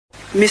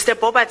Mr.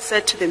 Bobat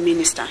said to the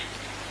minister,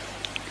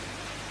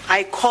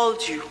 "I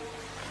called you.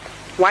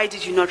 Why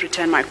did you not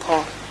return my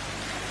call?"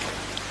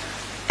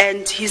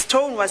 And his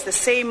tone was the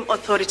same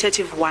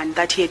authoritative one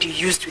that he had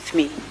used with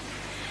me.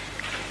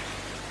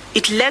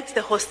 It lacked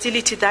the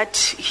hostility that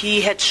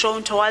he had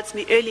shown towards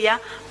me earlier,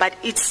 but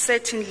it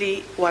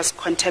certainly was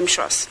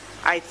contemptuous.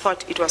 I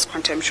thought it was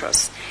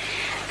contemptuous.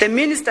 The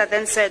minister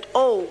then said,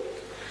 "Oh,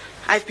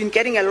 I've been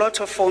getting a lot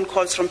of phone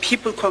calls from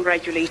people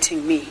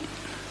congratulating me.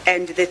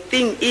 And the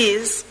thing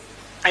is,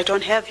 I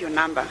don't have your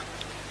number,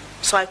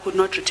 so I could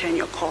not return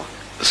your call."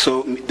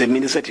 So the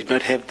minister did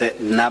not have the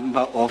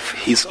number of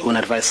his own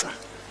advisor?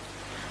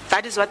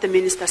 That is what the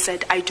minister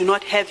said. "I do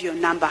not have your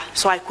number,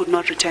 so I could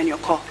not return your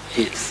call."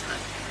 Yes.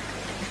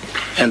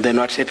 And then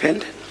what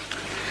happened?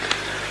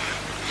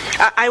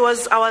 I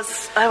was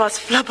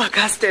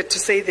flabbergasted, to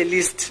say the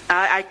least.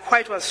 I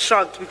quite was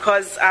shocked,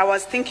 because I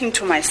was thinking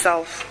to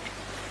myself,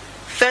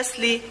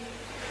 firstly,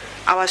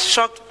 I was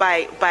shocked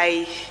by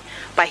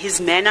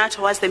his manner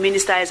towards the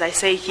minister. As I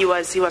say, he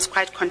was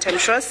quite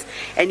contemptuous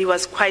and he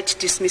was quite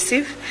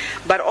dismissive.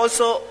 But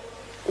also,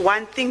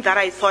 one thing that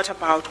I thought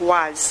about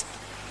was,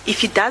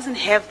 if he doesn't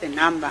have the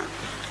number,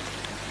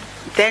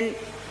 then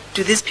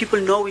do these people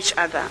know each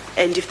other?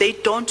 And if they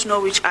don't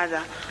know each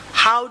other,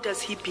 how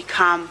does he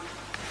become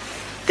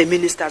the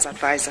minister's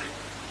advisor?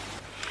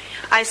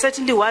 I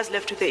certainly was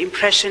left with the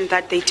impression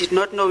that they did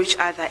not know each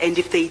other, and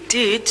if they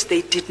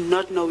did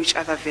not know each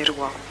other very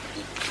well.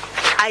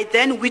 I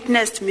then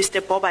witnessed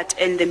Mr. Bobat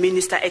and the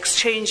minister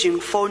exchanging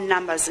phone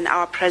numbers in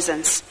our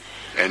presence.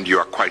 And you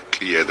are quite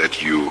clear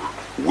that you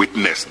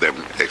witnessed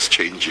them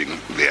exchanging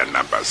their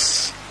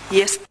numbers?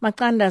 Yes.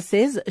 Macanda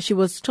says she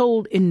was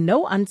told in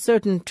no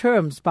uncertain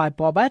terms by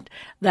Bobat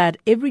that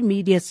every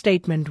media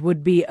statement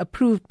would be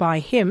approved by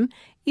him,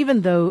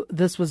 even though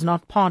this was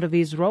not part of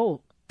his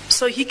role.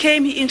 So he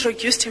came, he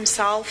introduced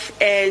himself,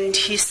 and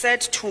he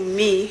said to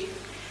me,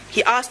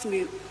 he asked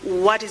me,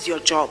 "What is your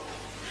job?"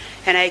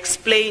 And I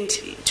explained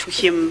to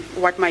him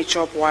what my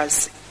job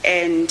was.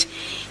 And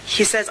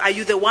he says, "Are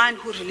you the one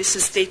who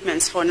releases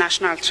statements for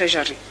National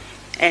Treasury?"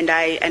 And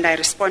I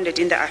responded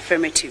in the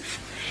affirmative.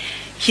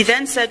 He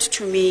then said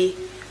to me,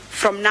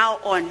 "From now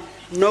on,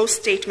 no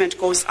statement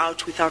goes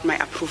out without my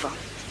approval.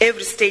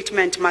 Every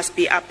statement must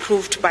be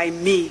approved by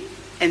me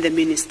and the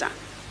minister."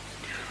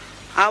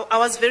 I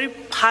was very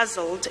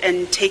puzzled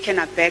and taken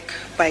aback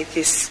by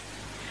this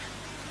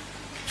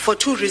for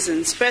two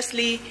reasons.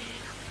 Firstly,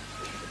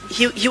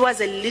 he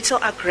was a little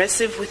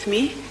aggressive with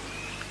me.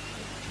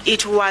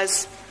 It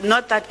was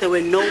not that there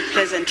were no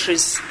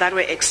pleasantries that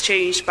were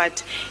exchanged,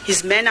 but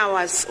his manner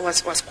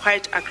was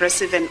quite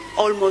aggressive and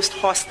almost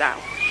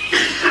hostile.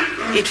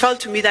 It felt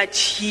to me that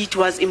it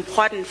was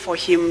important for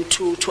him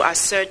to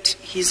assert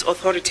his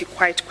authority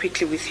quite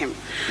quickly with him.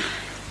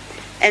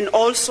 And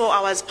also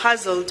I was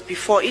puzzled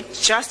before. It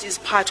just is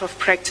part of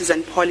practice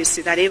and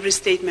policy that every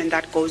statement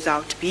that goes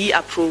out be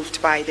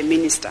approved by the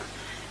minister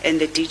and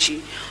the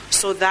DG.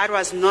 So that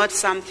was not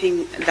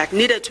something that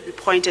needed to be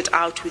pointed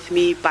out with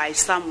me by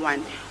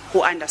someone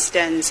who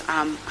understands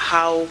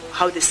how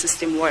the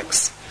system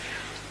works.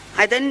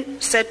 I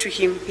then said to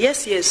him,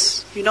 yes,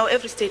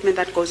 every statement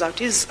that goes out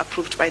is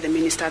approved by the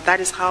minister. That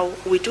is how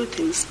we do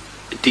things.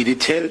 Did he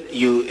tell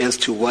you as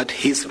to what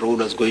his role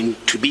was going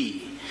to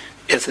be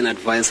as an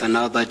advisor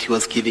now that he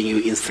was giving you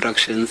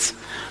instructions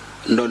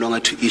no longer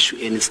to issue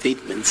any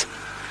statements?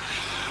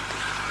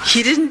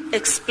 He didn't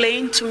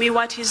explain to me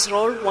what his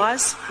role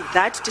was.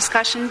 That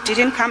discussion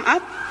didn't come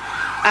up.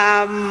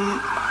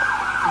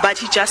 But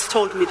he just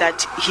told me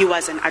that he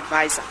was an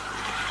advisor.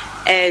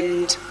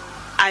 And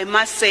I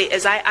must say,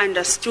 as I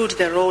understood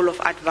the role of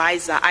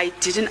advisor, I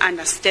didn't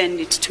understand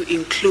it to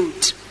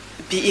include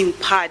being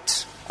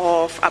part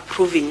of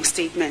approving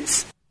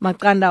statements.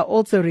 Macanda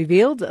also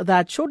revealed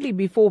that shortly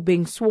before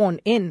being sworn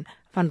in,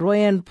 Van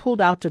Rooyen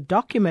pulled out a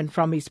document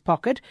from his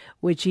pocket,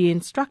 which he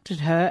instructed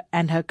her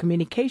and her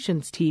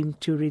communications team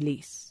to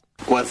release.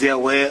 Was he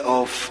aware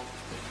of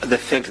the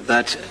fact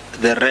that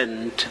the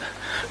rand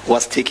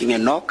was taking a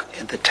knock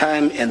at the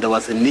time and there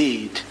was a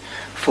need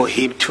for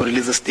him to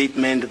release a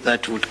statement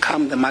that would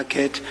calm the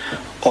market,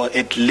 or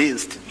at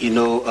least,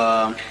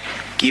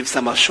 give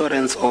some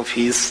assurance of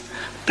his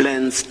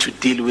plans to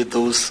deal with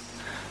those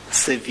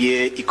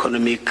severe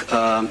economic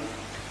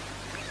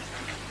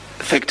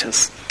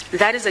factors?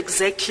 That is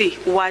exactly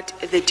what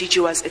the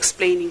DG was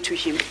explaining to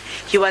him.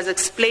 He was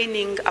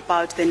explaining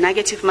about the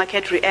negative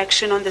market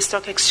reaction on the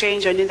stock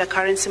exchange and in the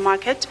currency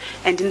market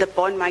and in the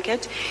bond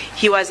market.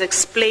 He was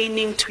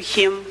explaining to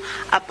him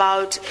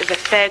about the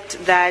fact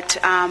that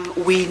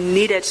we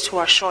needed to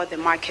assure the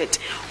market.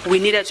 We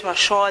needed to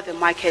assure the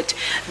market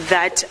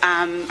that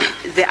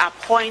the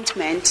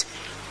appointment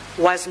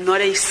was not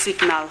a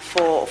signal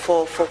for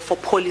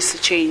policy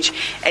change.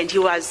 And he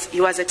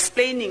was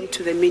explaining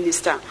to the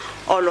minister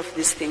all of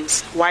these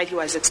things while he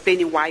was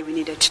explaining why we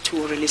needed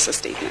to release a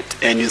statement.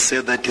 And you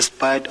said that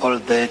despite all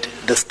that,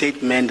 the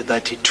statement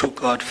that he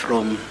took out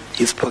from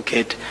his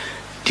pocket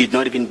did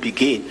not even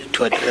begin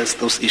to address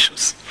those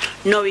issues?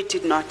 No, it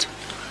did not.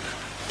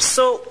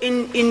 So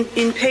in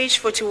page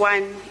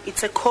 41,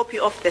 it's a copy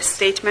of the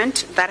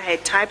statement that I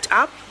had typed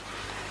up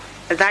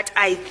that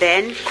I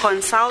then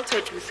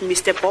consulted with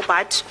Mr.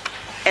 Bobat,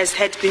 as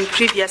had been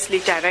previously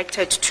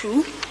directed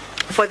to,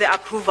 for the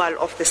approval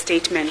of the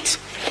statement.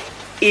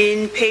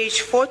 In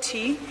page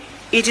 40,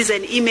 it is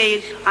an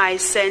email I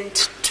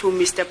sent to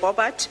Mr.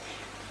 Bobat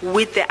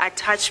with the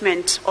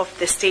attachment of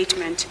the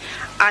statement,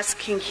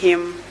 asking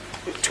him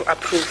to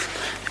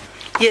approve.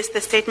 Yes,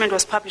 the statement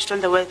was published on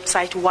the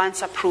website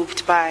once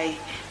approved by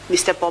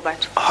Mr.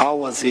 Bobat. How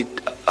was it?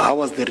 How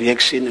was the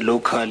reaction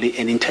locally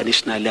and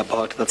internationally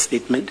about that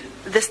statement?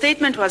 The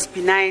statement was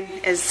benign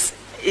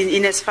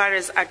in as far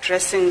as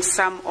addressing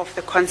some of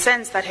the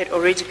concerns that had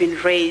already been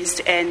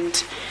raised, and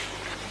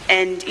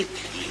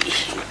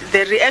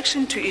the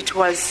reaction to it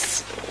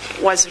was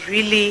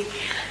really,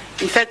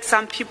 in fact,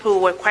 some people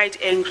were quite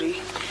angry,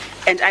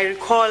 and I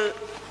recall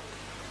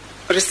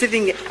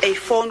receiving a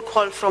phone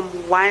call from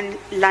one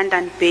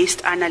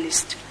London-based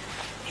analyst.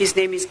 His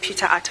name is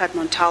Peter Attard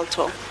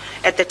Montalto.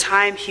 At the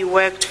time, he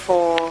worked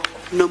for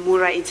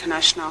Nomura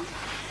International.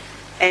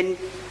 And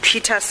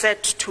Peter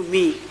said to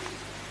me,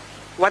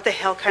 "What the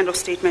hell kind of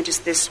statement is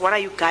this? What are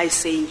you guys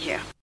saying here?"